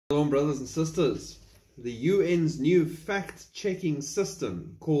Shalom, brothers and sisters. The UN's new fact-checking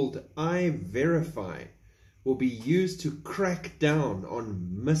system called iVerify will be used to crack down on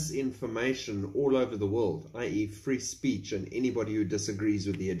misinformation all over the world, i.e. free speech and anybody who disagrees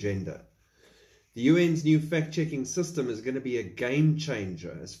with the agenda. The UN's new fact-checking system is going to be a game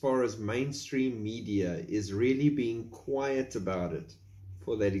changer as far as mainstream media is really being quiet about it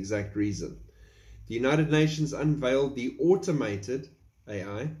for that exact reason. The United Nations unveiled the automated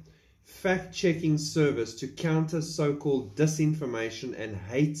AI fact-checking service to counter so-called disinformation and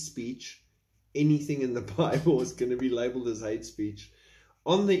hate speech. Anything in the Bible is going to be labeled as hate speech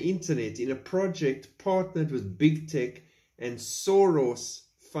on the internet in a project partnered with big tech and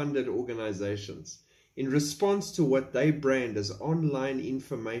Soros-funded organizations in response to what they brand as online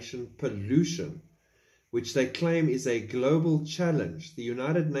information pollution, which they claim is a global challenge. The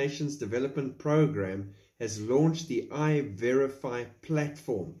United Nations Development Programme has launched the iVerify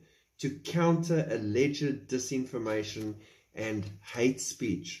platform to counter alleged disinformation and hate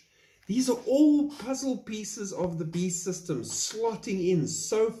speech. These are all puzzle pieces of the beast system slotting in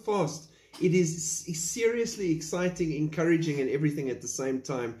so fast. It is seriously exciting, encouraging, and everything at the same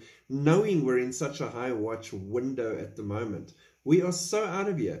time, knowing we're in such a high watch window at the moment. We are so out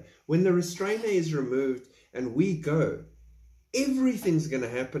of here. When the restrainer is removed and we go, everything's going to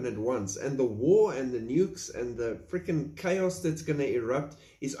happen at once, and the war and the nukes and the freaking chaos that's going to erupt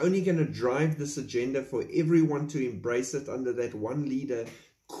is only going to drive this agenda for everyone to embrace it under that one leader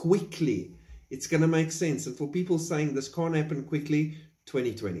quickly. It's going to make sense. And for people saying this can't happen quickly,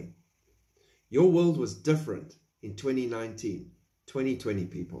 2020. Your world was different in 2019. 2020,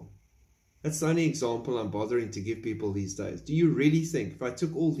 people. That's the only example I'm bothering to give people these days. Do you really think if I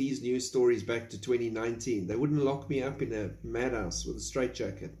took all these news stories back to 2019, they wouldn't lock me up in a madhouse with a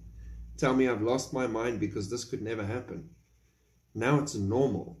straitjacket? Tell me I've lost my mind because this could never happen. Now it's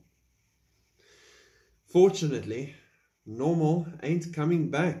normal. Fortunately, normal ain't coming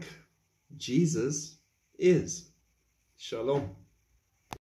back. Jesus is. Shalom.